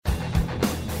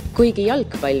Kuigi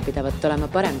jalgpall pidavat olema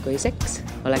parem kui seks,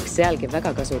 oleks sealgi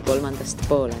väga kasu kolmandast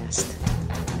poolajast.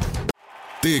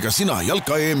 Tee ka sina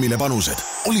jalka-EM-ile panused.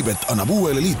 Olipet annab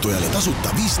uuele liitujale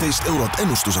tasuta 15 €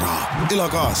 ennustusraha. Ela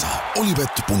kaasa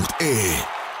olipet.ee.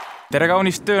 Tere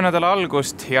kaunist töönädala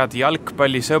algust, head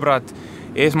jalgpallisõbrad.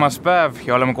 Esmaspäev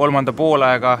ja oleme kolmanda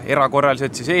poolaega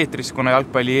erakorraliselt siis eetris, kuna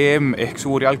jalgpalli EM ehk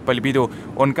suur jalgpallipidu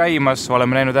on käimas.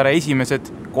 Oleme näinud ära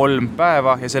esimesed 3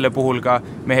 päeva ja selle puhul ka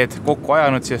mehed kokku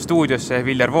ajanud siia stuudiosse.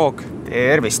 Viljar Voog.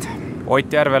 Tervist.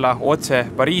 Ott Järvela otse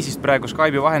Pariisist praegu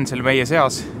Skype'i vahendusel meie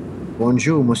seas.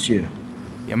 Bonjour, monsieur.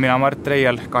 Ja mina Mart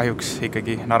Reial, kahjuks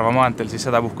ikkagi Narva maanteel, siis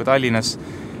sedapuhku Tallinnas.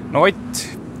 No Ott,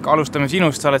 alustame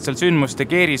sinust, sa oled seal sündmuste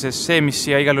keerises. See, mis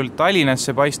siia igal juhul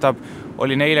Tallinnasse paistab,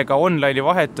 oli neile ka online'i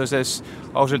vahetuses.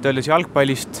 Ausalt öeldes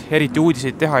jalgpallist eriti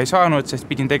uudiseid teha ei saanud, sest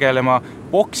pidin tegelema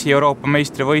boksi Euroopa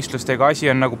meistrivõistlustega. Asi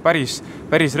on nagu päris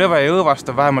rõve ja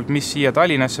õõvastav, vähemalt mis siia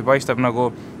Tallinnasse paistab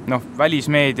nagu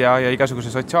välismeedia ja igasuguse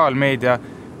sotsiaalmeedia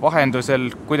vahendusel,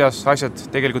 kuidas asjad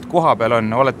tegelikult koha peal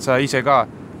on. Oled sa ise ka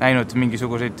näinud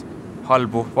mingisuguseid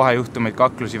halbu vahejuhtumeid,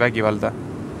 kaklusi, vägivalda?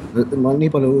 Ma nii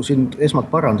palju sind esmalt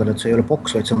parandan, et see ei ole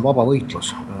boks, vaid see on vaba võitlus.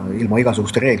 Ilma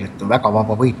igasuguste reeglite, väga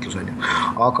vaba võitlus on ju.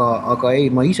 Aga ei,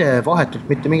 ma ise vahetult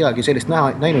mitte midagi sellist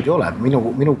näinud ei ole.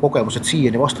 Minu kogemused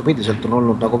siiani vastupidiselt on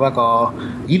olnud nagu väga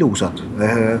ilusad.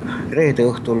 Reede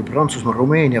õhtul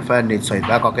Prantsusmaa-Rumeenia fännid said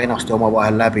väga kenasti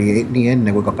omavahel läbi nii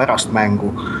enne kui ka pärast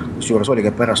mängu. Kusjuures oli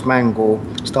ka pärast mängu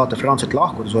Stade de France't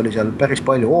lahkudes oli seal päris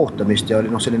palju ootamist ja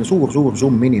oli selline suur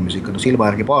summ inimesi, silma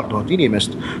järgi paar tuhat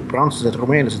inimest, prantslased,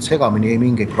 rumeenlased segamini ei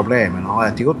mingeid probleeme.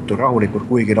 Aeti juttu rahulikult,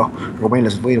 kuigi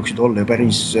rumeenlased võinuksid olla ju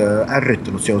päris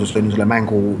ärritunud seoses selle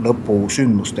mängu lõpu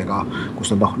sündmustega,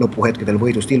 kus nad lõpuhetkedel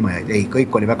võidust ilma jäid. Ei,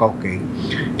 kõik oli väga okei.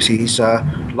 Siis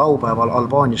laupäeval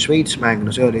Albaania-Šveits mäng,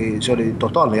 see oli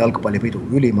totaalne jalgpallipidu,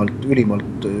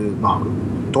 ülimalt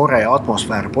tore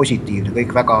atmosfäär, positiivne,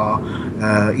 kõik väga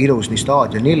ilus nii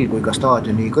staadionil kui ka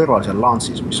staadioni kõrval seal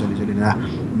Lansis, mis oli selline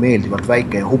meeldivalt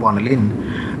väike ja hubane linn.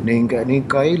 Ning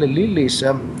ka eile Lillis,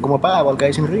 kui ma päeval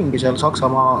käisin ringi seal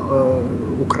Saksamaa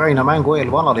Ukraina mängu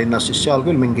eel vanalinnas, siis seal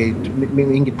küll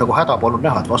mingit nagu häda polnud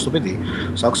näha, et vastupidi.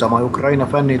 Saksamaa ja Ukraina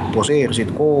fännid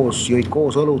poseerisid koos, jõid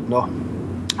koos õlut,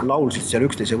 laulsid seal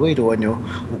üksteise võidu, on ju,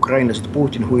 ukrainlased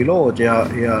Putin huilood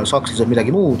ja sakslased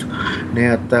midagi muud. Nii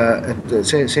et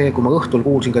see, kui ma õhtul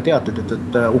kuulsin ka teatud,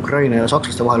 et Ukraina ja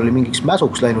sakslaste vahel oli mingiks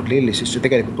mäsuks läinud Lillis, siis see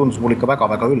tegelikult tundus mul ikka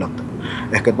väga üllatav.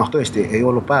 Ehk et tõesti ei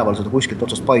olnud päeval seda kuskilt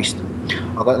otsast paista.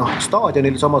 Aga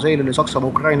staadionil samas eile oli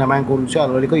Saksamaa-Ukraina mängul,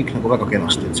 seal oli kõik nagu väga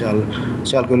kenasti.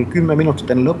 Seal küll 10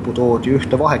 minutit enne lõppu toodi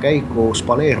ühte vahekäiku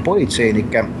Spaleer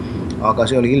politseinikke, aga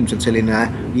see oli ilmselt selline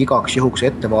igaks juhuks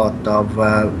ettevaatav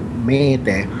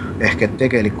meede, ehk et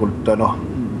tegelikult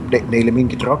neile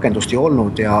mingit rakendust ei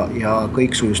olnud ja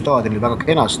kõik suju staadionil väga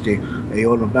kenasti. Ei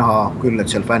olnud näha küll,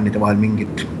 et seal fännide vahel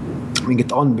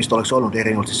mingit andmist oleks olnud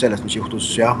erinevalt siis sellest, mis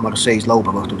juhtus Marseilles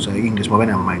laupäeva õhtul see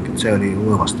Inglismaa-Venemaa mäng, et see oli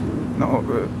õõvastav.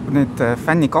 Need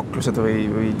fännikaklused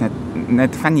või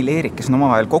need fännileerid, kes on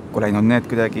omavahel kokku läinud, need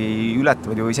kuidagi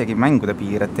ületavad ju isegi mängude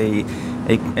piir, et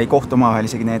ei kohta omavahel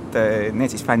isegi need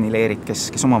siis fännileerid,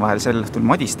 kes omavahel sel õhtul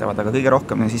madistavad, aga kõige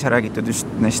rohkem on siis räägitud just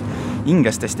neist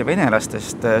inglastest ja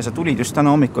venelastest. Sa tulid just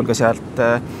täna hommikul ka sealt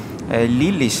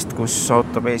Lillist, kus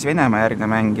ootab ees Venemaa järgne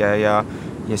mängija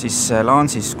ja siis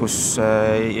Lansis, kus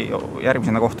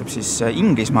järgmisena kohtub siis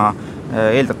Inglismaa.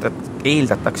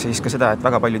 Eeldatakse siis ka seda, et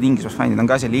väga paljud Inglismaa fännid on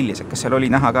ka seal Lillis, et kas seal oli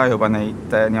näha ka juba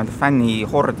neid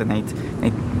fännihorde, neid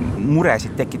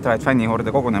muresid tekitavaid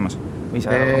fännihorde kogunemas? Või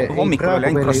see hommikul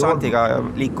oli ainult krossantiga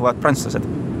liikuvad prantslased?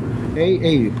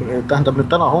 Ei, tähendab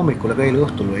nüüd täna hommikul ja eile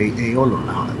õhtul ei olnud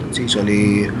näha. Siis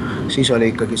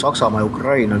oli ikkagi Saksamaa ja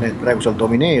Ukraina, need praegu seal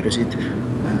domineerisid.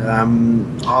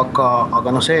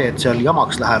 Aga see, et seal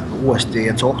jamaks läheb uuesti,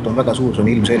 et see oht on väga suur, see on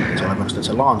ilmselge, sellepärast, et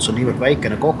see Lans on niivõrd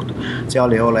väikene koht,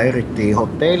 seal ei ole eriti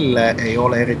hotelle, ei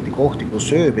ole eriti kohti,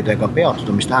 kus ööbida ega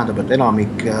peatuda, mis tähendab, et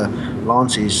enamik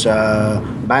Lansis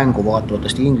mängu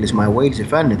vaatavatest Inglismaa ja Walesi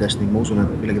fännidest, ning ma usun,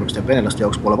 et millegipärast venelaste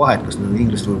jaoks pole vahet, kas need on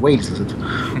inglased või waleslased,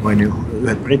 on ju,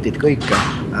 ühed britid kõik,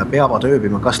 peavad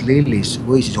ööbima kas Lillis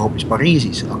või siis hoopis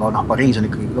Pariisis, aga Pariis on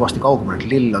ikkagi kõvasti kaugemal, et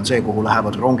Lill on see, kuhu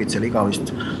lähevad rongid seal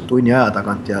igavist tunni aja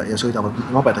tagant ja sõidavad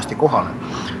nobedasti kohale.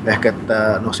 Ehk et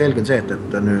selge on see,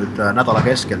 et nüüd nädala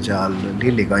keskel seal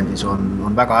Lilli kandis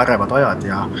on väga ärevad ajad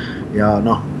ja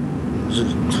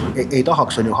ei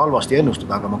tahaks on ju halvasti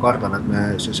ennustada, aga ma kardan, et me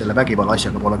selle vägivalla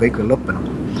asjaga pole kõik veel lõppenud.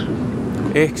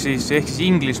 Ehk siis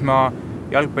Inglismaa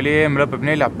jalgpalli EM lõpeb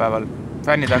neljapäeval.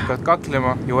 Fännid hakkavad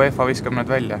kaklema ja UEFA viskab nad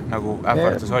välja, nagu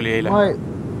ähvardus oli eile.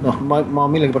 Ma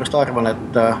millegipärast arvan,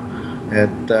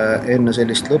 et enne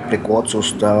sellist lõplikku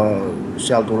otsust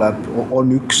seal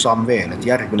on üks samm veel, et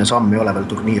järgmine samm ei ole veel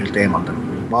turniirilt eemaldanud.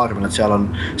 Ma arvan, et seal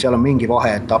on mingi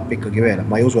vaheetapp ikkagi veel, et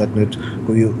ma ei usu, et nüüd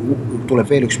kui tuleb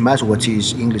veel üks mäsu, et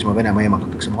siis Inglismaa Venemaa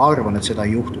eemaldatakse. Ma arvan, et seda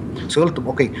ei juhtu.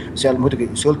 Sõltub, seal muidugi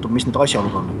sõltub, mis need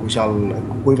asjaolud on, kui seal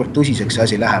kuivõrd tõsiseks see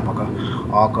asi läheb,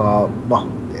 aga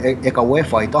ega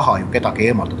UEFA ei taha ju kedagi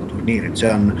eemaldada turniirilt,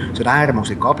 see on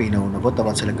äärmuslik abinõu, nad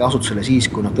võtavad selle kasutusele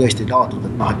siis, kui nad tõesti laadud,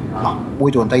 et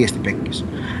muidu on täiesti pekkis,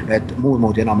 et muud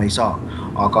moodi enam ei saa,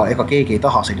 aga ega keegi ei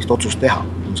taha sellist otsust teha,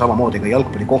 samamoodi ega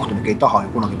jalgpallikohtunik ei taha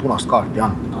ju kunagi punast kaarti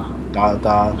anda,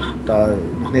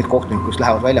 need kohtunikud, kes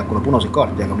lähevad väljakule punaseid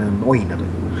kaarti, aga need on ohinad,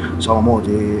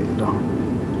 samamoodi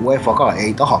UEFA ka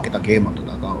ei taha kedagi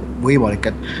eemaldada, aga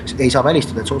võimalik, et ei saa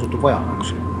välistada, et see osutub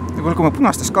vajalikuks. Kui me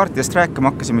punastest kaartidest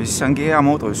rääkima hakkasime, siis see ongi hea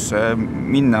moodus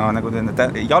minna nagu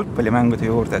jalgpallimängude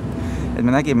juurde, et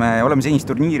me oleme senist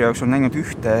turniiri jooksul näinud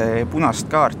ühte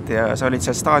punast kaarti ja sa olid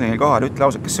seal staadionil kohal, ütle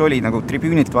ausalt, kas see oli nagu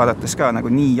tribüünilt vaadates ka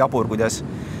nagu nii jabur, kuidas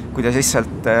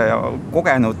lihtsalt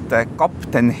kogenud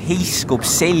kapten heiskub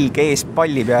selge ees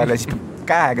palli peale, siis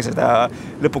käega seda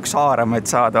lõpuks haarama, et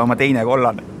saada oma teine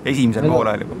kollane esimesel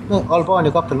poolel.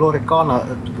 Albaania kapten Lorik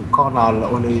Kanal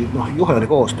oli, juhe oli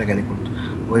koos tegelikult.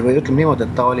 Või ütleme niimoodi,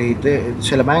 et ta oli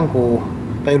selle mängu,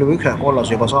 ta ei ole ühe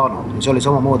kollase juba saanud. See oli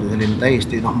samamoodi selline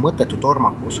täiesti mõttetu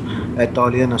tormakus, et ta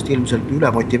oli ennast ilmselt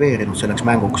üle motiveerinud selleks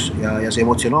mänguks ja see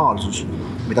emotsionaalsus,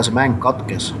 mida see mäng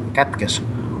kätkes,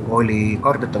 oli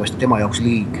kardetavasti tema jaoks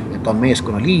liig. Et ta on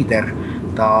meeskonna liider,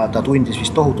 ta tundis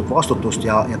vist tohutut vastutust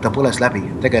ja ta põles läbi.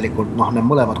 Tegelikult need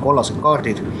mõlemad kollased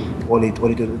kaardid olid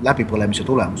läbipõlemise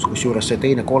tulemus, kus juures see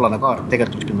teine kollane kaart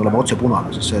tegelikult pidanud olema otse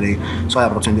punane, sest see oli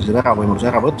 100% väravõimaluse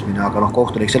äravõtmine, aga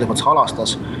kohtunik selles mõttes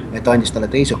halastas, et andis talle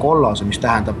teise kollase, mis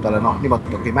tähendab talle,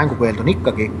 niimoodi mängukeeld on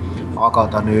ikkagi, aga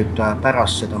ta nüüd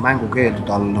pärast seda mängukeeldu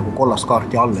tal nagu kollast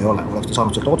kaarti all ei ole. Oleks ta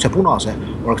saanud sealt otse punase,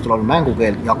 oleks tal olnud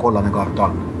mängukeeld ja kollane kaart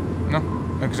all.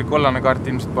 Eks see kollane kaart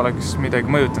ilmselt poleks midagi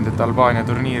mõjutanud, et Albaania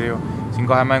turniir ju siin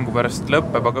 2 mängu pärast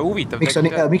lõppeb, aga huvitav... Miks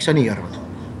sa nii arvad?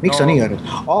 Sa nii arvad?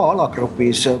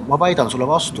 A-alagrupis ma väidan sulle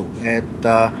vastu, et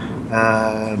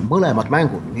mõlemad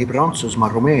mängud, nii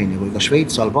Prantsusmaa, Rumeenia kui ka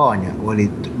Šveits, Albaania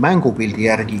olid mängupildi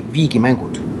järgi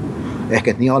viigimängud. Ehk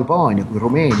et nii Albaania kui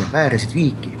Rumeenia väärisid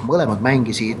viiki. Mõlemad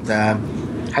mängisid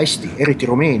hästi, eriti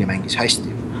Rumeenia mängis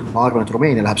hästi. Ma arvan, et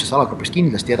Rumeenia läheb sellest alagrupist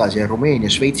kindlasti edasi ja Rumeenia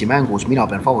Šveitsi mängus mina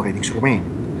pean favoriidiks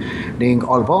Rumeenia. Ning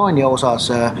Albaania osas,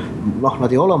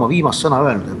 nad ei ole oma viimast sõna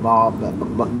öelnud,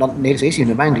 et neil see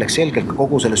esimene mäng läks selgelt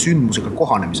kogu selle sündmusega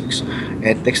kohanemiseks.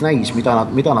 Et eks näis, mida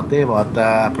nad teevad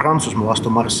Prantsusmaa vastu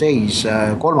Marseilles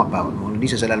kolmapäeval. Ma olen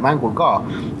ise sellel mängul ka,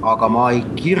 aga ma ei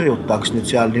kirjutaks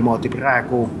nüüd seal niimoodi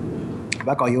praegu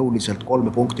väga jõuliselt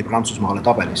 3 punkti Prantsusmaale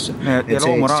tabelisse.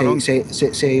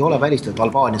 See ei ole välistatud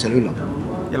Albaania selle üllad.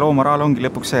 Ja loomoraal ongi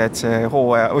lõpuks see, et see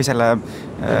hooaja või selle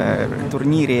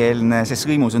turniirieelne see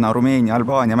sõimusõna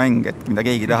Rumeenia-Albaania mäng, et mida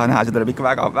keegi taha näha, see tuleb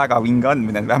ikka väga vinge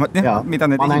andmine, vähemalt mida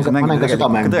need esimesed mängid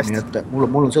tegelikult tõesti.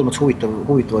 Mul on selles mõttes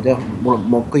huvitavad, jah,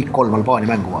 ma kõik 3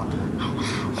 Albaania mängu vaatan.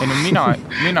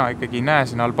 Mina ikkagi näe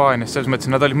siin Albaanias, selles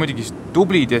mõttes, nad olid muidugi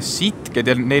tublid ja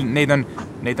sitked ja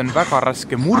neid on väga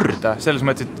raske murda, selles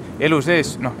mõttes, et elu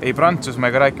sees, ei Prantsusmaa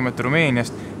ega rääkimata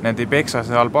Rumeeniast, need ei peksa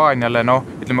see Albaaniale,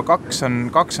 ütleme 2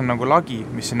 on nagu lagi,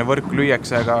 mis sinna võrku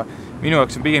lüüakse, aga minu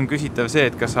jaoks on pigem küsitav see,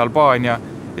 et kas Albaania,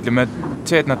 ütleme,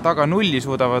 see, et nad taga nulli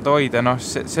suudavad hoida,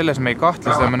 selles me ei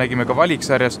kahtle, seda me nägime ka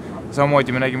valiksarjas,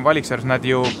 samamoodi me nägime valiksarjas, nad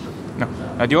ju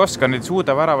oska, nad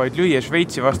suuda väravaid lüüa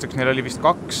Šveitsi vastuks, neil oli vist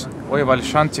 2 oivalis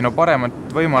šanssi,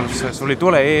 paremat võimalust, sul ei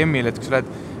tule EM-il, et kui sa lähed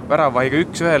väravaiga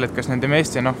 1-1, et kas nende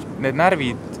meeste, need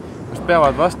närvid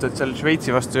peavad vastu, et seal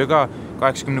Šveitsi vastu ju ka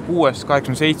 86,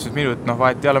 87 minut,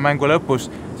 vahet ei ole mängu lõpus,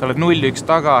 sa oled 0-1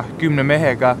 taga 10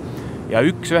 mehega ja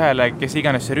 1-1, kes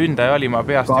iganes see ründaja oli, ma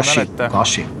peast ei mäleta.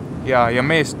 Ja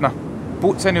meest,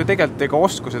 see on ju tegelikult, ega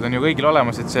oskused on ju kõigil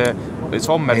olemas, et see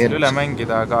Sommer seal üle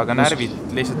mängida, aga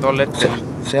närvid lihtsalt olla ette.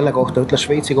 Selle kohta ütles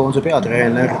Šveitsi koondise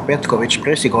peatreener Petkovic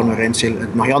pressikonverentsil,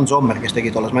 et Jan Sommer, kes tegi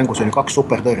tolles mängus, oli 2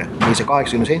 supertõrjet. Nii see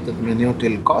 80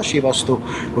 minutil Kaši vastu,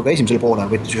 kui ka esimesel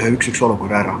poolel võttis ühe 1-1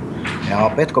 olukorra ära. Ja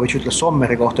Petkovic ütles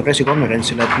Sommeri kohta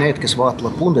pressikonverentsil, et need, kes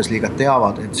vaatavad Bundesliigat,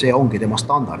 teavad, et see ongi tema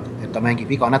standard, et ta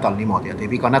mängib iga nädal niimoodi ja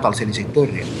teeb iga nädal selliseid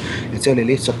tõrjeid. Et see oli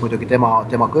lihtsalt muidugi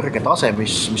tema kõrge tase,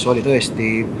 mis oli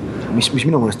tõesti, mis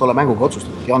minu mõelest tolle mänguga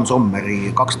otsustatud. Jan Sommeri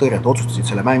 2 tõrjet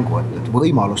otsustasid selle mängu, et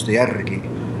võimaluste järgi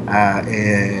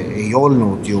ei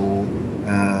olnud ju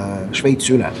Šveits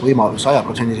üle.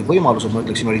 100% võimalused, ma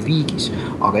ütleksin, olid viigis.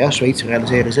 Aga jah, Šveits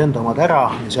realiseeris enda omad ära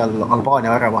ja seal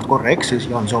Albaania väravaht korra eksis,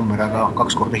 Jan Sommer aga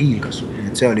 2 korda hiilgas.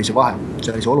 et see oli see vahe,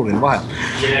 see oli see oluline vahe.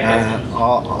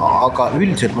 Aga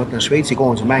üldiselt ma ütlen, Šveitsi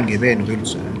koondise mäng ei veennud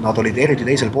üldse. Nad olid eriti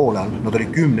teisel poolel, nad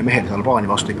olid 10 mehed Albaania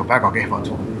vastu ikka väga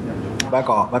kehvad.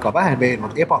 Väga vähe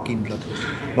veenvad, ebakindlad.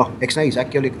 Noh, eks näis,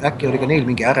 äkki oli ka neil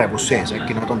mingi ärevus sees,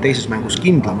 äkki nad on teises mängus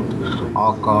kindlamad.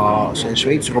 Aga see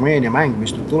Šveits-Rumeenia mäng,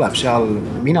 mis tuleb seal,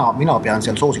 mina pean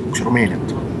seal soosikuks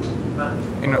Rumeeniat.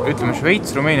 No, ütleme,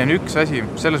 Šveits-Rumeenia on üks asi,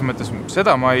 selles mõttes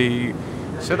seda ma ei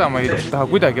taha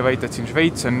kuidagi väita, et siin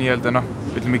Šveits on nii-öelda,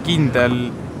 ütleme,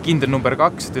 kindel number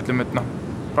 2, et ütleme, et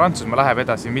Prantsusmaa läheb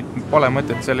edasi, pole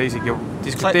mõtet selle isegi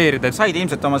diskuteerida. Said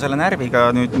ilmselt oma selle närviga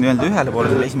nüüd nii-öelda ühele poole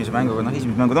selle esimese mänguga,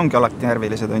 esimesed mängud ongi alati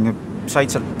närvilised, on ju,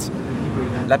 said sealt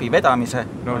läbi vedamise.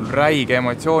 No räige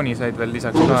emotsiooni said veel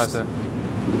lisaks kaasa.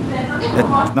 Et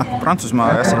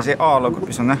Prantsusmaa see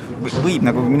A-logupis on, võib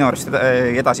nagu minu arust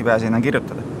edasi pääsena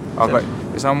kirjutada. Aga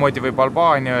samamoodi võib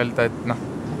Albaania öelda, et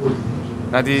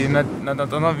nad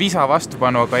on visa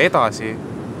vastupanu, aga edasi.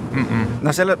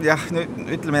 No selle, jah,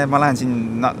 ütleme, et ma lähen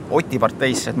siin Oti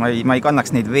parteisse, et ma ei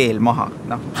kannaks neid veel maha.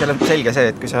 Selle on selge see,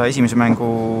 et kui sa esimese mängu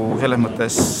selles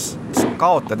mõttes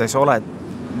kaotades oled,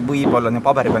 võib-olla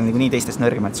paberi peal nii teistest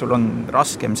nõrgem, et sul on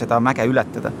raskem seda mäge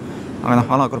ületada. Aga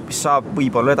alagrupis saab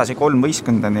võib-olla edasi 3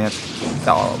 võistkonda, nii et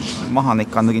maha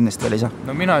neid kandu kindlasti veel ei saa.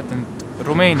 No mina ütlen, et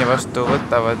Rumeenia vastu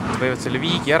võivad selle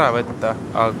viigi ära võtta,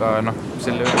 aga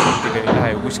selle ühetiga ei lähe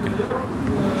ju kuskil.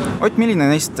 Ott, milline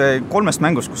neist 3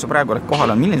 mängust, kus sa praegu oled kohal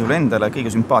on, milline sulle endale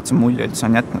kõige sümpaatsem mulje üldse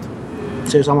on jätnud?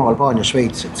 See sama Albaania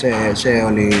Šveits, et see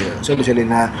oli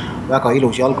selline väga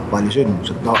ilus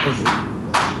jalgpallisündmus, et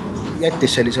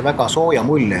jättis sellise väga sooja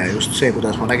mulje ja just see,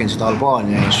 kuidas ma nägin seda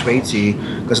Albaania ja Šveitsi,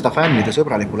 ka seda fännide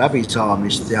sõbralikku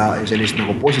läbisaamist ja sellist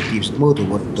nagu positiivset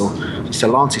mõõduvõttu, siis see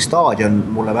Lansi staadion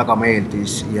mulle väga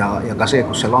meeldis ja ka see,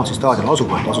 kus see Lansi staadion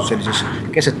asub sellises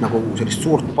keset nagu sellist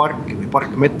suurt parki või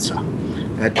parkmetsa.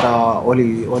 Et ta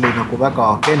oli nagu väga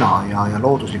kena ja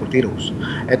looduslikult ilus.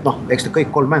 Et eks need kõik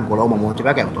 3 mängu ole omamoodi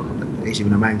vägevad olnud. Et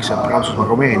esimene mäng see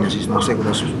Prantsusmaa-Rumeenia, siis see,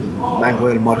 kuidas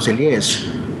mängu eel Marseilles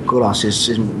kõlas,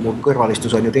 siis mu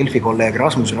kõrvalistus on ju Delfi kolleeg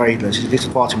Rasmus Raidla, siis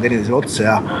lihtsalt vaatasime teineteisele otsa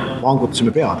ja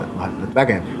vangutasime pead, et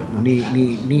vägev,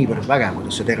 niivõrd vägev,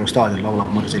 kuidas see terve staadion laulab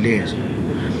Marseilles.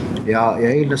 Ja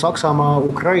eilne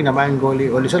Saksamaa-Ukraina mäng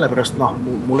oli sellepärast,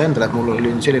 mul endale, et mul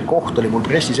oli selline koht, oli mul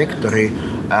pressisektori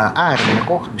äärmine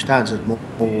koht, mis tähendas, et mu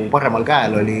paremal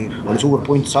käel oli suur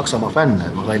punt Saksamaa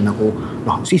fänne, et ma sain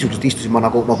sisuliselt istusin ma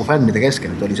nagu fännide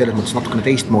keskel, et oli selles mõttes natukene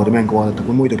teistmoodi mängu vaadata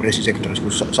kui muidu pressisektoris,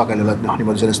 kus sageli oled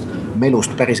niimoodi sellest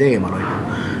melust päris eemal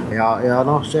oli. Ja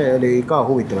see oli ka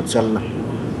huvitav, et seal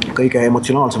kõige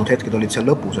emotsionaalsemad hetked olid seal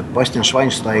lõpus, et Bastian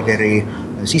Schweinsteigeri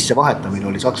sissevahetamine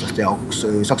oli sakslaste jaoks,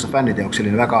 saksa fännide jaoks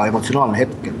selline väga emotsionaalne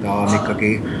hetk, et ta on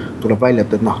ikkagi, tuleb välja,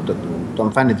 et ta on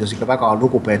fännides ikka väga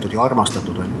lugupeetud ja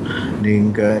armastatud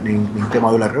ning tema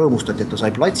üle rõõmustati, et ta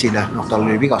sai platsile, tal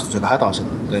oli vigastusega hädas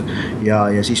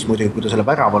ja siis muidugi, kui ta selle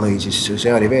värava lõi, siis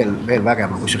see oli veel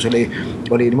vägema, kus oli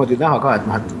niimoodi näha ka,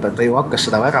 et ta ju hakkas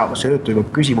seda värava söötu juba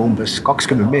küsima umbes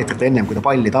 20 meetrit ennem, kui ta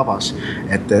palli tabas,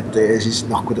 et siis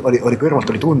kui oli kõrvalt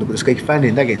oli tunda, kuidas kõik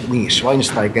fännid nägi, et nii,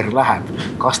 Schweinsteiger läheb,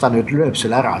 kas ta nüüd lööb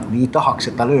selle ära, et nii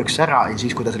tahaks, et ta lööks ära ja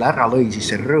siis, kui ta selle ära lõi,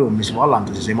 siis see rõõm, mis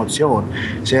vallandus ja see emotsioon,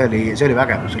 see oli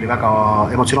vägev, see oli väga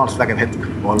emotsionaalselt vägev hetk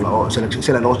olla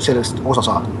sellest osa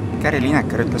saada. Gary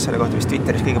Lineker ütles selle kohta vist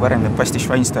Twitteris kõige parem, et Basti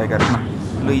Schweinsteiger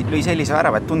lõi sellise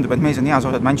värava, et tundub, et mees on hea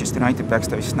soos, et Manchester United peaks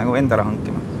ta vist nagu endale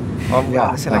hankima.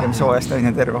 Sellega, mis hooajast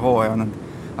on terve hooaja on.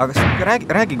 Aga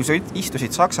räägi, kui sa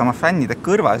istusid Saksamaa fännide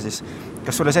kõrval, siis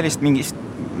kas sulle sellist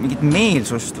mingit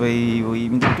meelsust või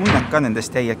mingit tunnet ka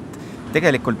nendest jäi, et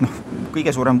tegelikult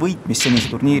kõige suurem võit, mis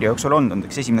senise turniiri jooksul on,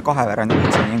 esimene 2 värani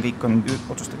võitseni ja kõik on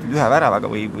otsustatud 1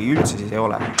 väravaga või üldse siis ei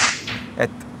ole.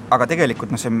 Aga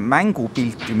tegelikult see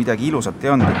mängupilt ju midagi ilusat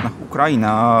ei olnud, et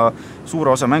Ukraina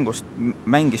suure osa mängust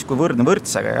mängis kui võrdne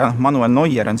võrdsega ja Manuel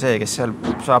Neuer on see, kes seal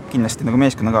saab kindlasti nagu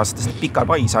meeskonnakaaslastest pikal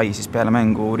pai sai siis peale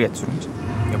mängu riietusruumis.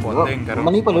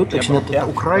 Ma nii palju ütleksin, et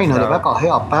Ukraina oli väga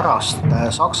hea pärast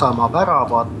Saksamaa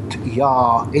väravat ja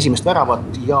esimest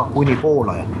väravat ja kuni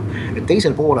poolaja. Et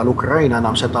teisel poolel Ukraina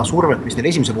enam seda survet, mis neil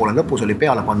esimese poole lõpus oli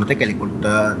peale panna, tegelikult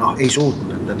ei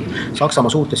suutnud.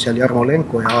 Saksamaa suutis seal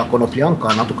Jarmolenko ja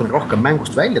Konopljanka natukene rohkem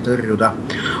mängust välja tõrjuda,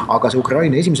 aga see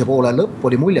Ukraina esimese poole lõpp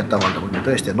oli muljetavaldav.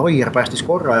 Tõesti, Neuer päästis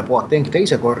korra ja Boateng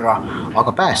teise korra,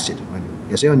 aga päästsid.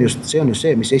 Ja see on just see,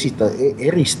 mis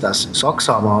eristas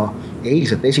Saksamaa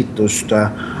eilset esitust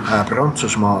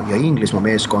Prantsusmaa ja Inglismaa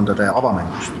meeskondade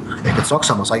avamängust. Ehk et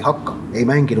Saksamaa sai hakkama, ei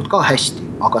mänginud ka hästi,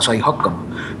 aga sai hakkama.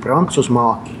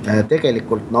 Prantsusmaa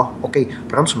tegelikult,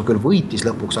 Prantsusmaa küll võitis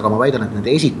lõpuks, aga ma väidan, et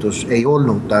nende esitus ei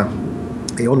olnud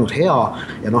ei olnud hea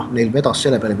ja noh, neil vedas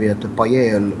selle peale, et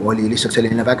Payet oli lihtsalt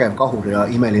selline vägev kahur ja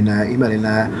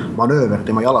imeline manööver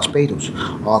tema jalas peidus.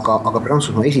 Aga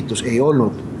Prantsusmaa esitus ei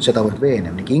olnud sedavõrd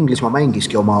veenev, nii Inglismaa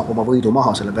mängiski oma võidu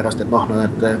maha, sellepärast et noh,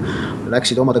 nad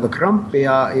läksid omadega krampi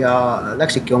ja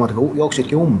läksidki omadega,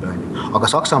 jooksidki umbe. Aga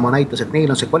Saksamaa näitas, et neil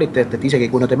on see kvaliteet, et isegi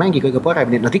kui nad ei mängi kõige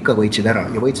paremini, nad ikka võitsid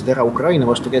ära Ukraina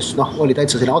vastu, kes noh, oli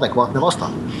täitsa selline adekvaatne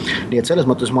vastane. Nii et selles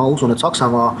mõttes ma usun, et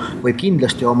Saksamaa võib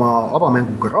kindlasti oma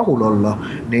avamänguga rahul olla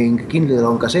ning kindlasti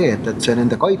on ka see, et see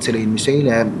nende kaitseliin, mis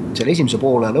eile selle esimese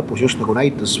poole lõpus just nagu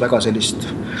näitas väga sellist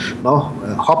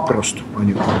haprust,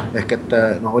 on ju. Ehk et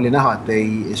oli näha, et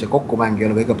see kokkumäng ei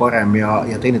ole kõige parem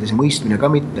ja teineteise mõistmine ka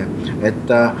mitte.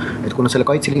 Et kui nad selle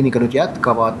kaitseliiniga nüüd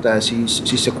jätkavad, siis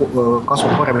see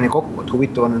kasvab paremini kokku. Et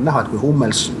huvitav on näha, et kui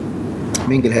Hummels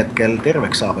mingil hetkel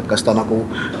terveks saab, et kas ta nagu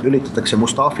lülitatakse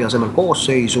Mustafi asemel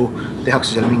koosseisu,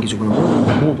 tehakse seal mingisugune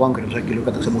muu pangridus, äkki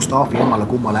lükatakse Mustafi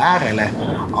kummale äärele,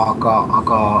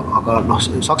 aga noh,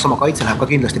 Saksamaa kaitse läheb ka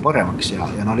kindlasti paremaks ja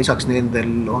lisaks nendel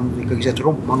on ikkagi see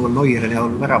trump Manuel Neueril ja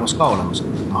väravas ka olemas.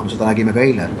 Seda nägime ka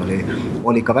eile, et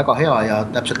oli ikka väga hea ja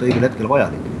täpselt õigel hetkel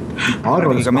vajalik. Ma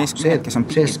arvan, see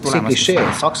klišee,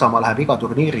 et Saksamaa läheb iga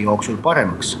turniiri jooksul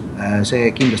paremaks,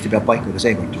 see kindlasti peab paika ka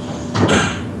seekord.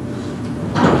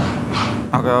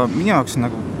 Aga minu jaoks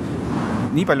nagu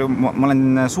nii palju, ma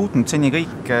olen suutnud seni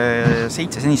kõik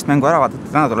 7 senist mängu ära vaadata,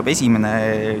 täna tuleb esimene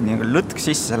lõtk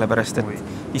sisse, sellepärast,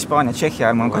 et Hispaania Tšehhi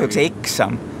ajal mul on kahjuks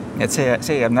eksam, et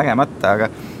see jääb nägemata,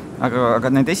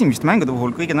 aga nende esimeste mängude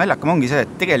puhul kõige naljakam ongi see,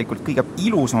 et tegelikult kõige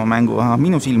ilusama mängu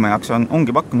minu silma jaoks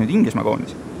ongi pakkunud Inglismaa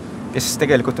koondis, kes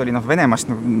tegelikult oli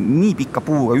Venemaast nii pikka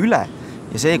puuga üle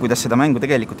ja see, kuidas seda mängu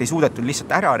tegelikult ei suudetud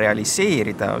lihtsalt ära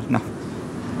realiseerida,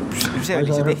 see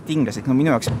oli see tehti inglased, minu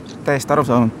jaoks täiesti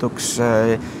arusaamatuks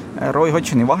Roy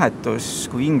Hodgsoni vahetus,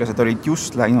 kui inglased olid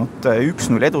just läinud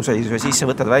 1-0 eduseisu ja siis sa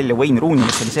võtad välja Wayne Rooney,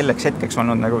 mis oli selleks hetkeks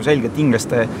olnud nagu selgelt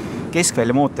inglaste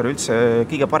keskvälja mootor üldse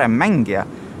kõige parem mängija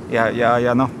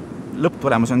ja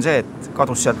lõpptulemus on see, et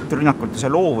kadus sealt rünnakult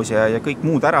see loovus ja kõik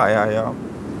muud ära ja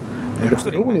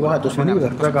Rooney vahetus on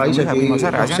niivõrd väga isegi,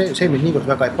 see mind niivõrd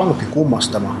väga ei pannudki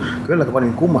kummastama. Küll aga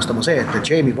panin kummastama see, et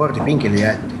Jamie Vardi pingile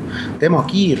jäeti. Tema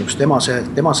kiirus, tema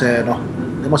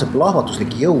see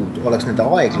plahvatuslik jõud oleks nende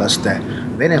aeglaste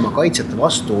Venemaa kaitsjate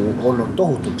vastu olnud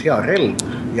tohutult hea relv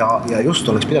ja just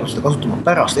oleks pidanud seda kasutama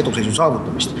pärast eduseisu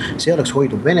saavutamist. See oleks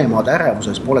hoidnud Venemaad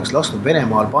ärevuses, poleks lasknud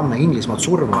Venemaal panna Inglismaad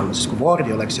surve alla, sest kui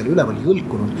Vardi oleks seal üleval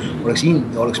jõlkunud,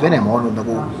 oleks Venemaa olnud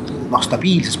nagu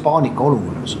stabiilses paanika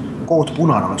olukorras. Kood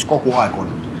punane oleks kogu aeg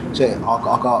olnud.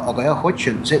 Aga jah,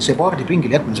 Hodgson, see Vardi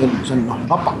pingil jätmine, see on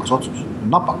napakas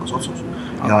otsus.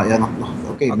 Ja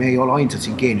okei, me ei ole ainsad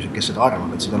siin geeniused, kes seda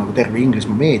arvavad, et seda nagu terve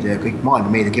Inglismaa meedia ja kõik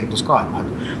maailma meedia kirjutas ka,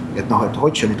 et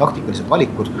Hodgsoni taktikalised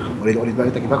valikud olid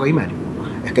väga imelik.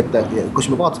 Ehk et kus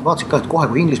me vaatasid ka, et kohe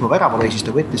kui Inglismaa värava lõi, siis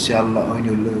ta võttis seal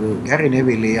Gary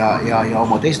Neville'i ja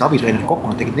oma teised abitreenerid kokku,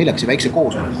 nad tegid 4 väikse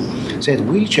koosoleku. See, et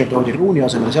Wilshere toodi Rooney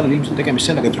asemel, seal oli ilmselt tegemist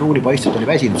sellega, et Rooney paistab oli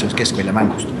väsinud sellest keskvälja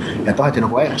mängust ja taheti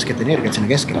nagu äärasket energiat sinna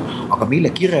keskele, aga mille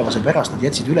kirjevase pärast nad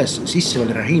jätsid üles sisse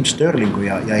veel Raheem Sterlingu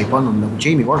ja ei pannud nagu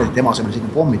Jamie Vardy tema asemel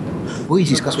sinna pommitama või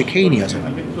siis kas või Kane'i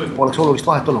asemel, poleks olulist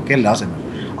vahet olnud kelle asemel,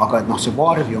 aga et see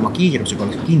Vardy oma kiirusega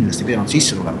oleks kindlasti pidanud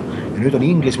sisse tulema ja nüüd on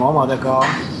Inglismaa omadega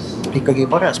ikkagi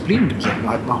paras plindrus, et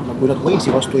kui nad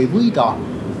Walesi vastu ei võida,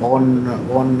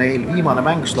 on neil viimane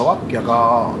mäng Slovakkiaga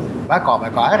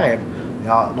väga-väga ärev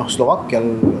ja Slovakkial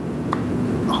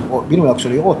minu jaoks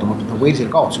oli ootamatult Walesil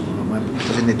kaotused. Ma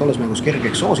mõtlesin neid tolles mängus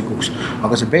kergeks soosikuks,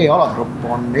 aga see B-alatrupp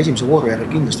on esimese vooru järel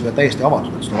kindlasti veel täiesti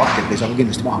avatud, et Slovakkiat ei saa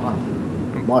kindlasti maha panna.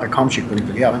 Marek Hamšik on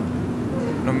ikkagi hea mäng.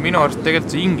 No minu arust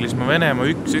tegelikult see Inglismaa-Venemaa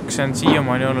 1-1 on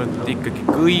siiamaani olnud ikkagi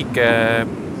kõige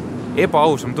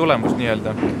ebaausam tulemus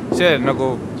nii-öelda. See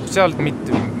sealt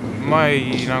ma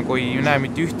ei näe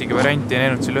mitte ühtegi varianti ja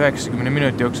näinud selle 90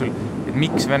 minuti jooksul, et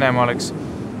miks Venemaa oleks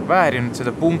väärinud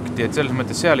seda punkti, et selles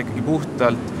mõttes seal ikkagi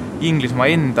puhtalt Inglismaa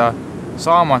enda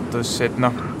saamatus, et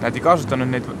nad ei kasutanud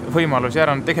neid võimalusi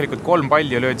ära, tegelikult 3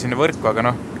 palli lööd sinna võrku,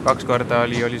 aga 2 korda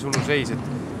oli suluseis,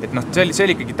 et see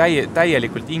oli ikkagi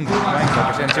täielikult Inglismaa mäng,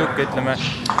 aga see on siuke, ütleme,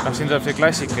 siin tuleb see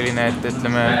klassikaline, et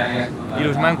ütleme,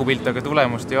 ilus mängupilt, aga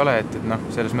tulemust ei ole, et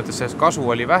selles mõttes sellest kasu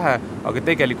oli vähe, aga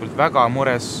tegelikult väga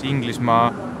mures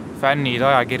Inglismaa fännid,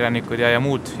 ajakirjanikud ja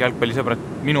muud jalgpallisõbrad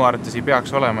minu arvates ei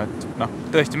peaks olema, et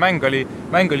tõesti mäng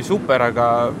oli super,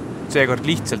 aga seekord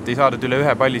lihtsalt ei saadud üle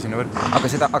 1 palli sinna võrku.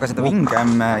 Aga seda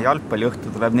vingem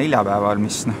jalgpalliõhtu tuleb neljapäeval,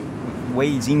 mis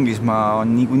Wales-Inglismaa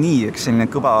on niikuinii üks selline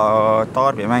kõva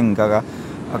tarbimäng, aga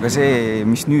see,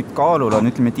 mis nüüd kaalul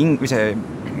on, ütleme, et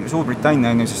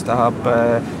Suurbritannia on ju, siis tahab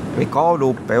või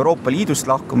kaalub Euroopa Liidust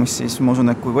lahkumist, siis ma usun,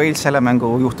 et kui Wales selle mängu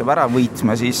juhtub ära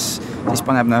võitma, siis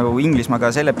paneb nagu Inglismaa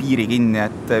ka selle piiri kinni,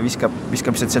 et viskab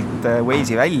lihtsalt sealt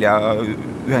Walesi välja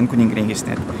Ühendkuningriigist,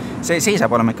 nii et see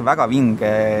saab olema ikka väga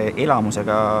vinge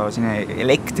elamusega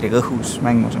elektriga õhus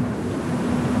mängus.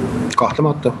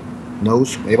 Kahtlemata,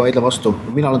 nõus, ei vaidle vastu.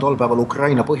 Mina olen tol päeval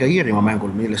Ukraina Põhja-Iirimaa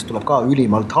mängul, millest tuleb ka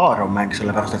ülimalt haarav mäng,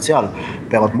 sellepärast et seal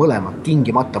peavad mõlemad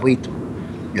tingimata võitma.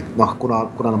 Et kuna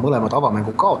nad mõlemad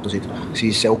avamängu kaotasid,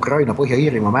 siis see Ukraina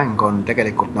Põhja-Iirimaa mäng on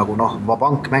tegelikult nagu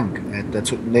vabank mäng, et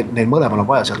neil mõlemal on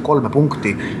vaja sealt 3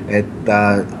 punkti, et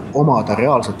omada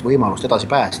reaalselt võimalust edasi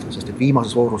päästa, sest et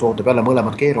viimases voorus ootab jälle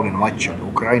mõlemad keeruline matš,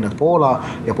 Ukrainad Poola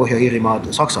ja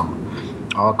Põhja-Iirimaad Saksamaa.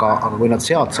 Aga kui nad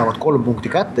sealt saavad 3 punkti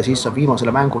kätte, siis saab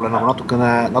viimasele mängule nagu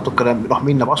natukene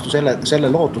minna vastu selle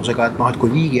lootusega, et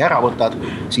kui viigi ära võtad,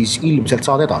 siis ilmselt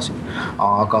saad edasi.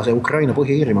 Aga see Ukraina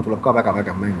Põhja-Iirimaa tuleb ka väga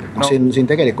vägev mäng. Siin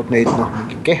tegelikult neid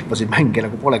kehvasid mänge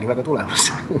nagu polegi väga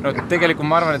tulemas. No tegelikult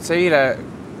ma arvan, et see eile,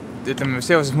 ütleme,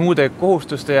 seoses muude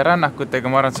kohustuste ja rännakutega,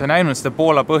 ma arvan, et sa ei näinud seda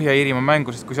Poola Põhja-Iirimaa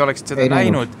mängu, sest kui sa oleksid seda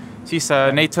näinud, siis sa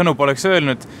neid sõnu poleks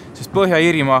öelnud, sest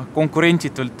Põhja-Iirimaa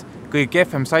konkurentsitult kõige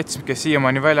kehvem sats, kes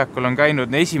siiamaani väljakul on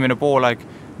käinud, esimene poolaeg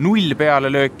 0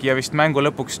 pealelööki ja vist mängu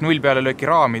lõpuks 0 pealelööki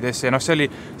raamidesse ja see oli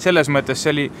selles mõttes,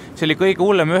 see oli kõige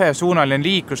hullem ühesuunaline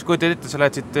liiklus, kujutad ette, sa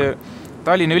lähed siit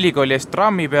Tallinna Ülikooli eest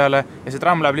trammi peale ja see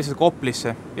tramm läheb lihtsalt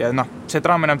Koplisse ja see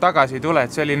tramm enam tagasi ei tule,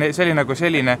 et see oli nagu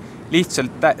selline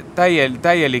lihtsalt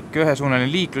täielik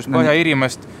ühesuunaline liiklus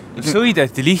Põhja-Iirimaast,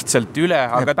 sõideti lihtsalt üle,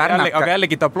 aga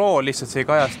jällegi tabloo lihtsalt see ei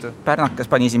kajastu.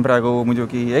 Pärnakas pani siin praegu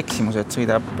muidugi eksimuse, et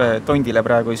sõidab Tondile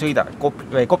praegu ei sõida,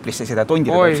 Koplisse ei sõida,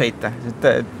 Tondile peab sõita.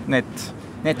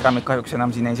 Need trammid kahjuks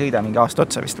enam siin ei sõida mingi aasta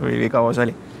otsa vist või kaua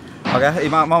see oli. Aga jah,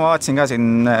 ma vaatasin ka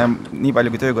siin nii palju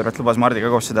kui töökorrat lubas Mardi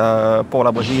ka koos seda Poola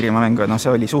Põhja-Iirimaa mängu,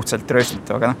 see oli suhteliselt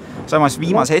rööstitu, aga samas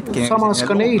viimase hetki... Samas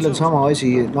ka neil on sama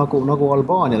asi nagu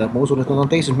Albaanial, et ma usun, et nad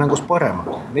on teises mängus paremad.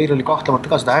 Neil oli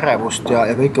kahtlemata ka seda ärevust ja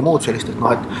kõike muud sellist, et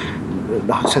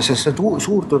see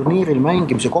suur turniiril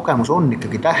mängimise kogemus on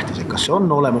ikkagi tähtis, et kas see on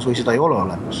olemas või seda ei ole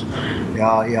olemas.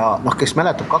 Ja kes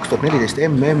mäletab 2014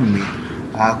 MM-i,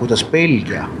 kuidas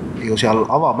Belgia ju seal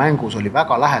avamängus oli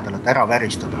väga lähedal, et ära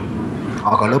väristada.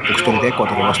 Aga lõpuks tulid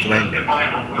Ecuadori vastu välja.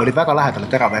 Olid väga lähedal,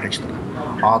 et ära väristada.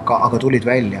 Aga tulid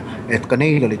välja. Et ka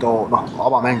neil oli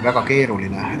avamäng väga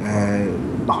keeruline.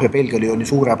 Ja Belgia oli ju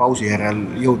suure pausi järel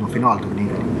jõudnud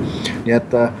finaalturniiril. Nii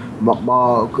et ma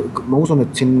usun,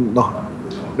 et siin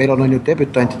meil on ju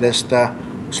debütantidest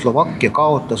Slovakkia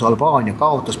kaotas, Albaania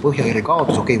kaotas, Põhja-Iiri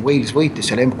kaotas, Wales võitis,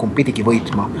 seal kumb pidigi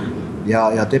võitma.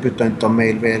 Ja debütant on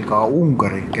meil veel ka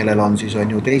Ungari, kellel on siis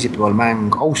ju teisipäeval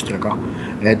mäng Austriaga,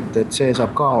 et see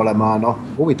saab ka olema,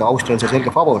 huvitav, Austria on see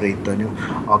selge favoriit, on ju,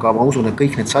 aga ma usun, et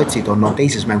kõik need satsid on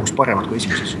teises mängus paremad kui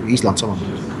esimeses, Island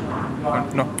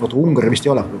samamoodi. Ungari vist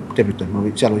ei ole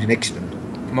debütant, seal võisin eksida.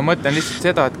 Ma mõtlen lihtsalt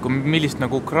seda, et kui millist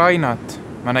nagu Ukrainat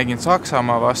ma nägin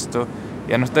Saksamaa vastu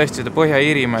ja tõesti seda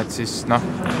Põhja-Iirimaad, siis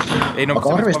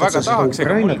aga arvestad sa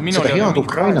seda head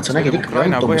Ukrainat, sa nägid ikka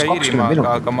ainult 20 minutit.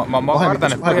 Aga ma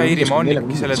kardan, et Põhja-Iirimaa on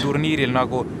ikkagi selle turniiril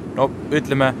nagu,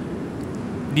 ütleme,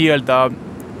 nii-öelda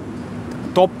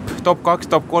top 2,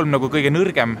 top 3 nagu kõige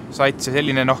nõrgem sats ja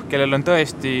selline, kellel on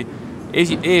tõesti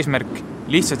eesmärk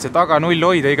lihtsalt see taga 0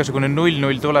 hoida, igasugune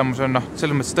 0-0 tulemus on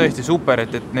selles mõttes tõesti super,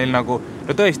 et neil nagu,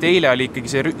 tõesti eile oli ikkagi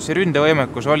see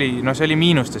ründevõimekus oli, see oli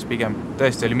miinustes pigem,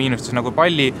 tõesti oli miinustes, nagu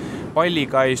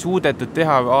palliga ei suudetud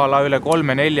teha a la üle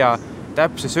 3-4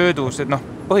 täpse söödus, et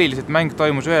põhiliselt mäng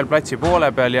toimus ühel platsi poole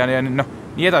peal ja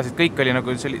nii edasi, et kõik oli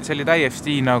nagu, see oli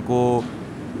täiesti nagu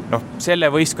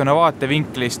selle võistkonna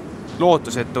vaatevinklist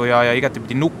lootusetu ja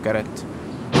igatepidi nukker, et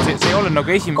see ei ole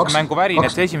nagu esimese mängu värin,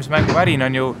 et see esimese mängu värin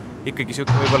on ju ikkagi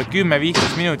võib-olla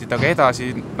 10-15 minutit, aga edasi,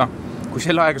 kui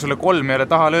selle aega sulle 3 ei ole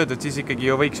taha löödud, siis ikkagi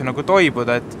ju võiks ju nagu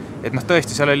toibuda, et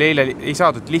tõesti, seal oli eile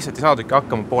lihtsalt ei saadudki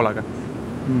hakkama Poolaga.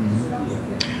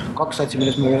 2 satsi,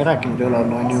 millest me veel rääkinud ei ole,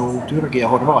 on ju Türgi ja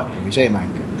Horvaatia või see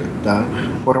mäng, et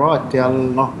Horvaatial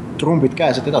trumbid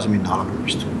käes, et edasi minna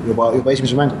alagrupist. Juba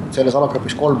esimese mäng, selles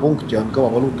alagrupis 3 punkti on kõva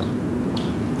valuuta.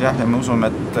 Jah, ja me usume,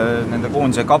 et nende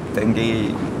koondise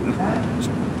kaptengi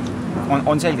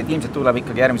on selge, et ilmselt tuleb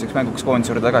ikkagi järgmiseks mänguks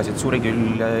koondise juurde tagasi, et suri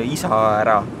küll isa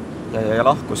ära ja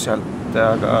lahkus sealt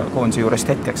koondise juurest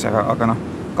hetkeks, aga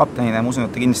kaptenina ma usun,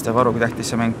 et ta kindlasti aru, kui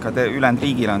tähtis see mäng ka ülejäänud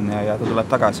riigil on ja ta tuleb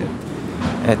tagasi,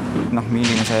 et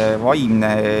milline see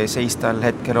vaimne seis tal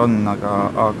hetkel on,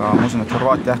 aga ma usun, et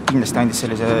Horvaatia kindlasti andis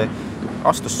sellise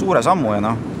astus suure sammu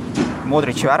ja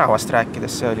Modrici äravast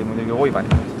rääkides see oli muidugi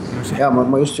oivalik. küsimusi. Ja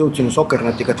ma just jõudsin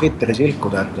Soccernetiga Twitteris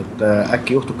ilkuda, et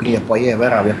äkki juhtubki nii, et Paie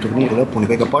värav jääb turniiri lõpuni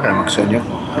kõige paremaks, on ju.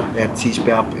 Et siis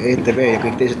peab ETV ja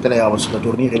kõik teised telejaavad seda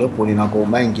turniiri lõpuni nagu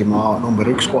mängima number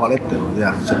 1 kohal ette.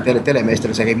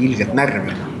 Telemeestele see käib ilgelt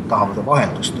närvi, tahavad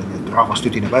vaheldust, et rahvast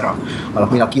tüdineb ära. Aga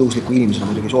mina kiusliku inimesena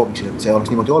muidugi sooviksin, et see oleks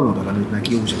niimoodi olnud, aga nüüd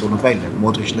kius ei tulnud välja.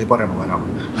 Modric lõi parema värava.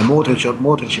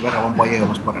 Modrici värav on Paie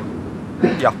omast parem.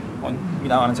 Jah,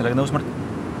 mina olen sellega nõus, Mart.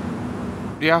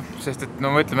 Jah, sest et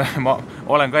no ütleme, ma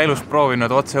olen ka elus proovinud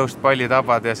otseõust palli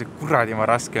tabada ja see kuradima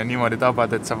raske on niimoodi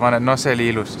tabada, et sa paned, see oli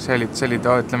ilus, see oli,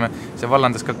 ütleme, see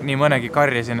vallandas ka nii mõnegi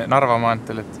karja siin Narva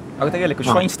maanteel, et... Aga tegelikult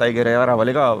Schweinsteigeri värav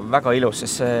oli ka väga ilus,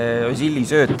 sest see Osilli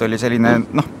sööt oli selline,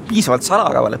 piisavalt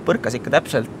salakaval, et põrkas ikka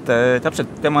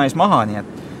täpselt tema ees maha, nii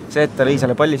et see, et ta lõi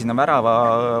selle palli sinna värava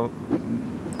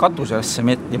katusesse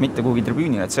ja mitte kuhugi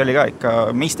tribüünile, et see oli ka ikka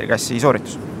meistriklassi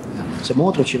sooritus. See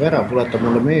Modrici värav tuletab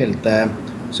mulle meelde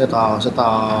seda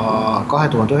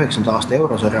 2009. aasta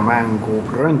eurosarja mängu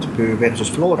Brøndby versus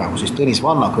Flora, kus siis Tõnis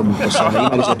Vanna kõmmutas selle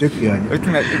imelise tüki on ju.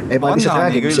 Ma lihtsalt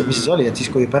räägin, mis siis oli, et siis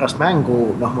kui pärast mängu,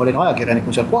 ma olin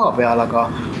ajakirjanikul seal koha peal,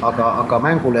 aga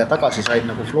mängule tagasi sain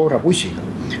nagu Flora bussiga.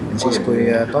 Siis kui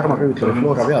Tarmo Rüütl oli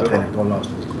Flora peatreener tol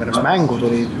aastal, kui pärast mängu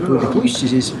tuli bussi,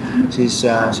 siis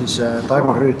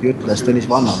Tarmo Rüütl ütles Tõnis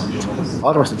Vannale,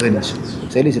 arvasta Tõnis,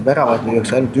 sellised väravad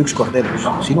lüüakse ainult üks kord elus,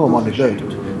 sinu oma on nüüd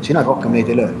löödud. Sina rohkem neid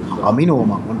ei löö, aga minu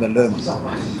oma on veel löömata.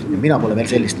 Ja mina pole veel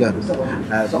sellist löönud.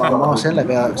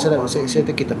 See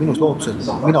tekitab minus lootus, et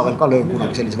mina veel ka löön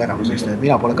kunagi sellise värava, sest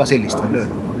mina pole ka sellist veel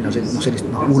löönud. Mina sellist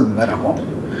ulme värava.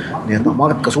 Nii et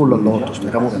Mart, ka sul on lootust,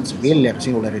 ära muretse. Veljer,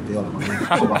 sinul eriti ei ole.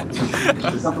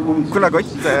 Kuule,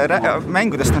 Kott,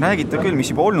 mängudest on räägitud küll,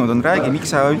 mis juba olnud on. Räägi,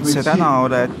 miks sa üldse täna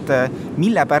oled,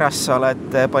 mille pärast sa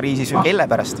oled Pariisis või kelle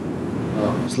pärast?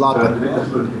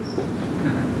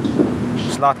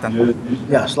 Zlatan.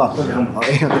 Jah, Zlatan.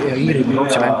 Ja Iirimaa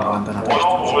Rootsi mängul olen täna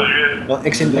tõesti. No,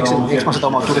 eks ma seda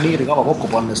oma turniiri kava kokku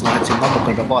pannes, et siin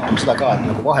natuke peab vaatama seda ka, et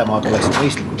nagu vahemaad oleksid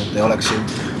mõistlikud, et ei oleks siin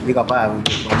iga päev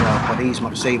Pariis,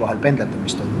 Marseille vahel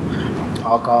pendletamist.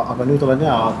 Aga nüüd olen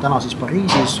täna siis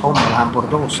Pariisis, homme lähen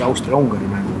Bordeaux'sse Austria-Ungari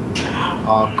mängu.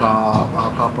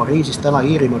 Aga Pariisis täna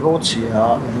Iirimaa Rootsi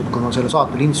ja nüüd kui ma selle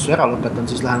saate lindistuse ära lõpetan,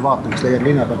 siis lähen vaatan, kas leian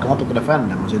linna pealt natukene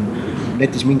fänne. Ma siin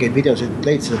netis mingeid videosid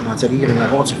leidsid, et nad seal Iirimaa ja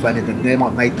Rootsi fännid, et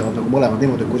nemad näitavad nagu mõlemad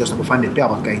niimoodi, kuidas nagu fännid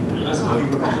peavad käituma.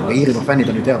 Ja Iirimaa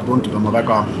fännid on ju teada tuntud oma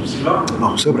väga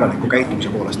sõbraliku käitumise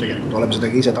poolest tegelikult. Oleme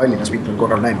seda ise Tallinnas mitmel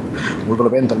korral näinud. Mul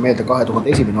tuleb endal meelde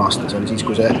 2001. aasta, see oli siis,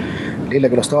 kui see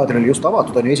Lilleküla staadion oli just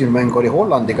avatud, esimene mäng oli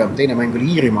Hollandiga, teine mäng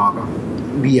oli Iirimaaga.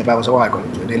 5-päevase vahega oli,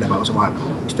 4-päevase vahega.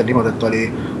 Mis ta niimoodi, et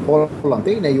oli Holland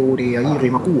 2. juuli ja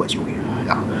Iirimaa 6. juuli.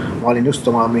 Ja ma olin just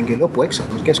oma mingi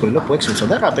keskkooli lõpueksamid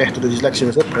saanud ära tehtud ja siis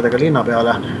läksime sõpradega linna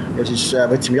peale ja siis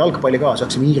võtsime jalgpalli kaasa,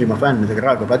 haksime Iirimaa fännidega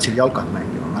Raekoja platsil jalkat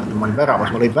mängima. Ma olin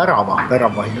väravas, ma lõin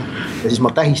väravvahina ja siis ma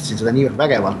tähistasin seda niivõrd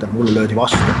vägevalt, et mulle löödi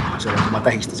vastu. Sellega ma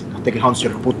tähistasin, tegin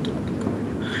Hans-Jörg Puttu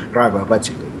Raekoja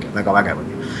platsil kõik, väga vägev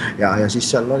oli. Ja siis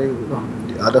seal oli,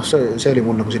 see oli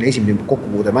mul nagu selline esimene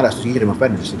kokkupuude mälestus Iirimaa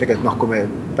fännidest. Tegelikult kui me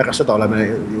pärast seda oleme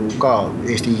ju ka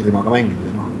Eesti-Iirimaaga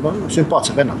mänginud,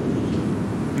 sümpaatsed vennad.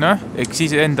 Eks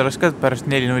siis enda oleks ka pärast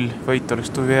 4-0 võit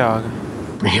oleks tuvi hea, aga...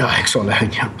 Ja, eks ole,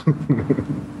 jah.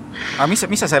 Aga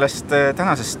mis sa sellest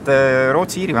tänasest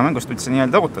Rootsi-Iirimaa mängust üldse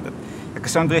nii-öelda ootad?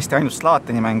 Kas see on tõesti ainult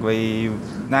Zlatani mäng või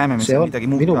näeme me siin midagi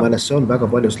muud? Minu meelest see on väga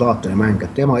palju Zlatani mäng,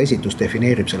 et tema esitus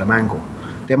defineerib selle mängu.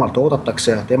 Temalt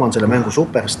oodatakse, tema on selle mängu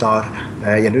superstar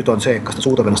ja nüüd on see, kas ta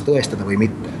suudab ennast tõestada või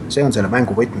mitte. See on selle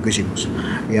mängu võtme küsimus.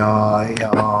 Ja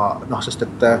sest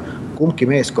et kumbki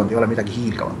meeskond ei ole midagi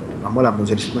hiilgavat. Mõlemad on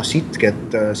sellised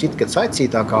sitked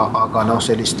satsid, aga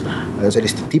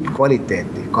sellist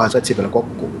tippkvaliteeti 2 satsi peale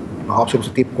kokku.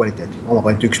 Absoluutselt tippkvaliteeti, omab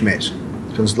ainult üks mees.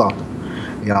 See on Zlatan.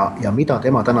 Ja mida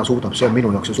tema täna suudab, see on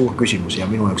minu jaoks suur küsimus ja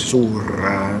minu jaoks suur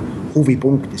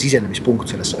huvipunkt ja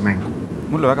sisenemispunkt sellesse mängu.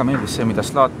 Mulle väga meeldis see, mida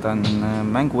Zlatan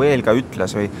mängu eel ka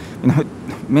ütles või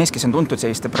mees, kes on tuntud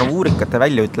selliste bravuurikate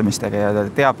väljaütlemistega ja ta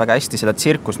teab väga hästi seda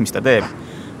tsirkust, mis ta teeb.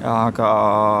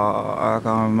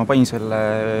 Aga ma panin selle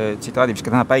tsitaadi, mis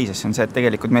ka täna päises, on see, et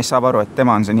tegelikult mees saab aru, et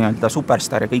tema on see nii-öelda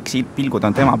superstar ja kõik pilgud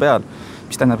on tema peal,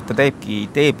 mis tähendab, et ta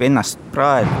teeb ennast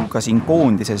praegu ka siin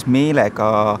koondises meelega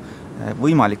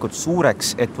võimalikult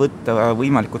suureks, et võtta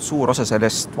võimalikult suur osa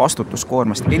sellest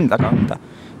vastutuskoormast enda kanda,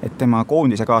 et tema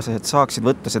koondise kaaslased saaksid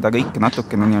võtta seda kõike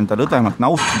natukene nii-öelda lõdvemalt,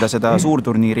 nautida seda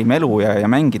suurturniiri melu ja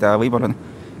mängida võib-olla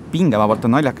pingevabalt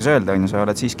on naljakas öelda, sa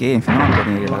oled siiski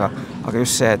EM-finaalturniiril, aga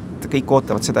just see, et kõik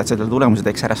ootavad seda, et selle tulemuse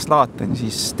teeks ära Zlatan,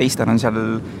 siis teistel on seal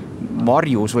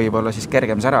varjus võib-olla siis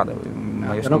kergem särada.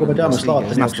 Ja nagu me teame,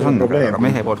 Zlatan jaoks on probleem,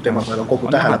 tema peal on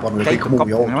kogu tähelepanu ja kõik muu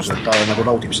ja ootus, et ta nagu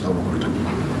naudib seda olukorda.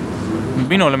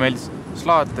 Minule meeldis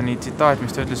Zlatani tsitaat,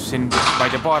 mis ta ütles siin, ma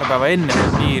ei tea, paar päeva enne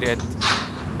turniiri,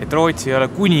 et Rootsi ei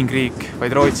ole kuningriik,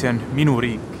 vaid Rootsi on minu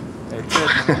riik. Et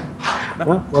see,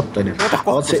 Võt on ju.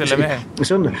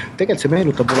 See on, tegelikult see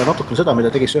meenutab mulle natukene seda, mida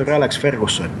tegi Sir Alex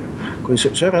Ferguson. Kui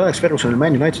Sir Alex Ferguson oli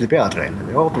Man Unitedi peatreener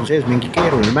ja ootan sees mingi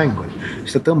keeruline mäng oli,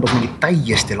 siis ta tõmbas mingi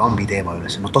täiesti lambi teema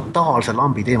üles, totaalse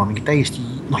lambi teema, mingi täiesti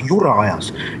jura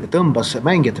ajas ja tõmbas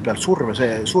mängijate pealt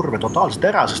surve totaalselt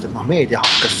ära, sest et meedia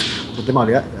hakkas, kui tema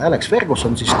oli Alex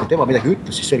Ferguson, siis kui tema midagi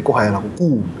ütles, siis see oli kohe nagu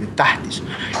kuum ja tähtis.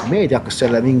 Meedia hakkas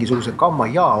selle mingisuguse kamma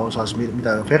jaa osas,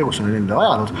 mida Ferguson oli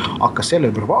ajanud, hakkas selle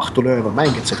ümber vahtu lööma,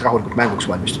 mängijad said rahulikult mänguks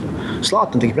valmistada.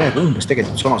 Zlatan tegi praegu umbes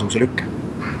tegelikult samasuguse lükke.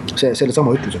 Selle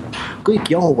sama ütlusega. Kõik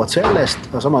jahuvad sellest,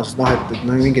 samas, et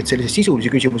mingeid sellise sisulisi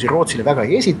küsimusi Rootsile väga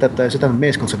ei esitata ja seda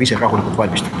meeskond saab ise rahulikult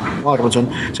valmistada. Ma arvan,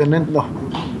 see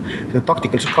on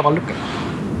taktikaliselt kaval lükke.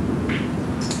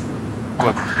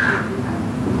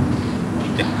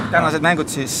 Tänased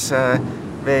mängud siis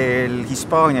veel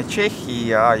Hispaania, Tšehhi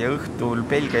ja õhtul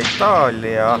Belgia,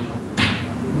 Itaalia,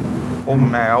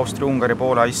 homme Austria, Ungari,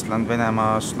 Poola, Island,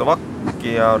 Venemaa,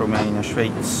 Slovakkia, Rumeenia,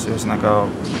 Šveits, ühesõnaga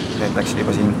läksid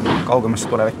juba siin kaugemasse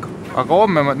tulevekku. Aga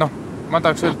homme, ma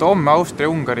tahaks öelda, homme Austria,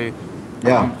 Ungari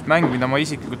mäng, mida ma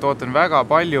isiklikult ootan väga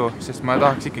palju, sest ma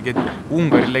tahaks ikkagi, et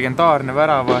Ungari legendaarne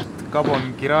värava, et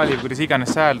Gabon Kirali, kuidas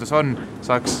iganes sääldus on,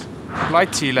 saaks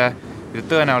platsile, mida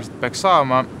tõenäoliselt peaks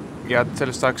saama ja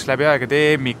sellest saaks läbi aegade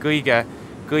EM-i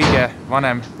kõige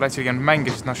vanem platsiligend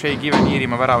mängi, sest Shea Given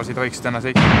Iirimaa väravas ei tohiks täna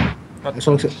seikida.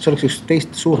 See oleks üks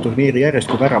teist suurturniiri järjest,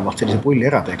 kui väravalt sellise pulli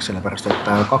ära teeks, sellepärast,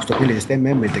 et 2014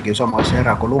 MM-il tegi sama asja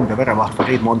ära Kolumbia väravaht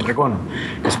Farid Mondragon,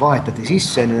 kes vahetati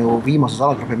sisse viimases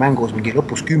alagrupi mängus mingi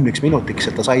lõpus 10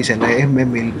 minutiks, et ta sai selle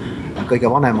MM-il, kõige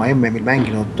vanema MM-il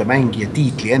mänginud mängija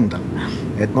tiitli endal.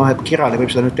 Et Kirali võib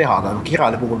seda nüüd teha, aga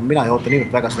Kirali puhul mina ei oota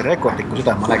niivõrd väga seda rekordikku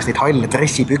seda, et ma näeks neid halle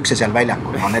dressipükse seal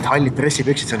väljakul. Need hallid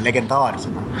dressipüksid, see on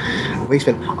legendaarsed. Võiks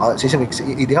veel,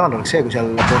 ideaal oleks see, kui seal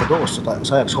Bordeaux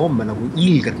sajaks homme nagu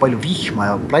ilgelt palju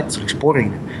vihma ja plats oleks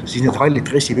porine, siis need hallid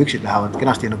dressipüksid lähevad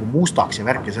kenasti nagu mustaks ja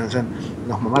värk ja see on,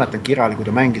 ma mäletan Kirali, kui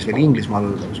ta mängis veel Inglismaal,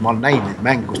 kus ma olen näinud neid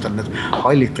mäng, kus tal need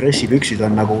hallid dressipüksid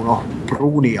on nagu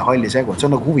pruuni ja halli segu, see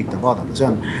on nagu huvitav vaadata,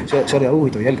 see oli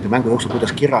huvitav jälgida mängu jooksul,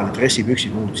 kuidas Kirali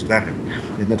dressipüksid muutusid värvi.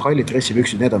 Need hallid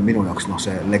dressipüksid, need on minu jaoks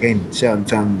see legend, see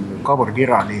on Gabor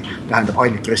Kirali tähendab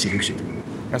hallid dressipüksid.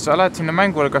 Kas sa lähed sinna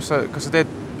mängule, kas sa teed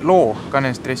loo ka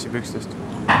nendest dressipükstest?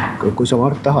 Kui sa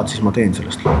Mart tahad, siis ma teen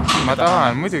sellest loo. Ma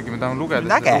tahan, muidugi ma tahan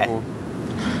lugeda seda lugu.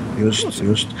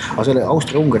 Just. Aga selle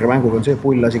Austria-Ungari mänguga on see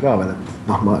pull asi ka veel,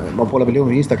 et ma pole veel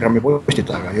jõudnud Instagrami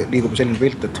postitada, aga liigub selline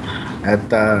pilt,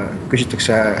 et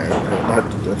küsitakse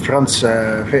Franz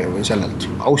sellelt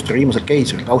Austria viimaselt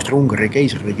keisrilt, Austria-Ungari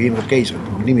keisrilt, viimaselt keisrilt,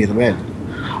 nimi on meeldib.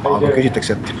 Aga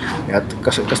küsitakse, et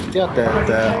kas te teate, et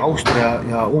Austria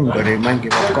ja Ungari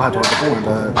mängivad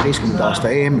 2016. aasta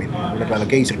EM-il, mille peale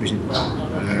keisri küsib,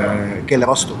 kelle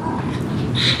vastu?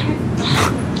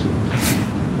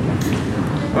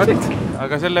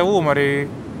 Aga selle huumori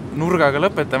nurgaga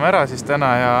lõpetame ära siis täna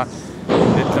ja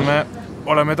ütleme,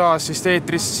 oleme taas siis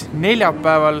eetris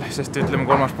neljapäeval, sest ütleme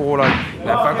 3. poolal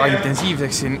läheb väga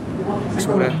intensiivseks siin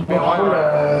suure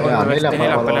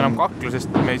neljapäeval enam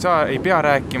kaklusest, me ei pea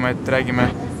rääkima, et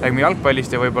räägime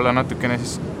jalgpallist ja võib-olla natukene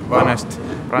siis vanest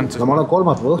Prantsusmaa. Ma olen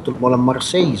 3. õhtul, ma olen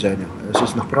Marseilles ja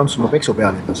siis Prantsusmaa peksu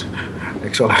pealinnas,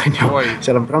 eks ole,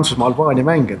 seal on Prantsusmaa-Albaania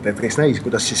mäng, et kes näis,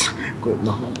 kuidas siis,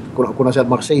 kuna seal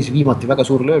Marseilles viimati väga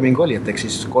suur lööming oli, et eks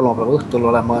siis 3. õhtul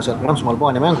olen ma seal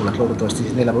Prantsusmaa-Albaania mängul, et loodetavasti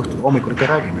siis 4. õhtul hommikul ikka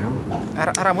räägime.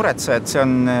 Ära muretse, et see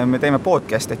on, me teeme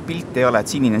podcast, et pilt ei ole, et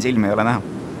sinine silm ei ole näha.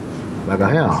 Väga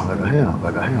hea.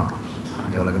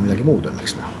 Ei ole ka midagi muud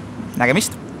õnneks näha.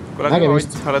 Nägemist!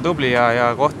 Ole tubli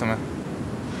ja kohtume.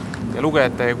 Ja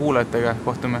lugejate ja kuulajatega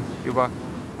kohtume juba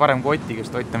varem kui Otti, kes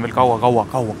Ott on veel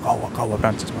kaua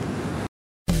Prantsusmaal.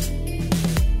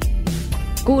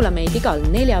 Kuula meid igal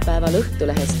neljapäeval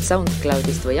Õhtulehest,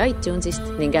 SoundCloudist või iTunesist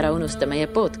ning ära unusta meie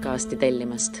podcasti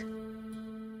tellimast.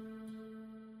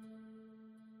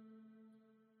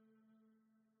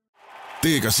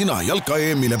 Tee ka sina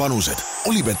jalka-EM-ile panused.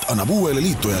 Olibet annab uuele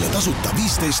liitujale tasuta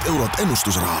 15 €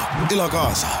 ennustusraha. Ela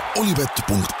kaasa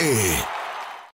olibet.ee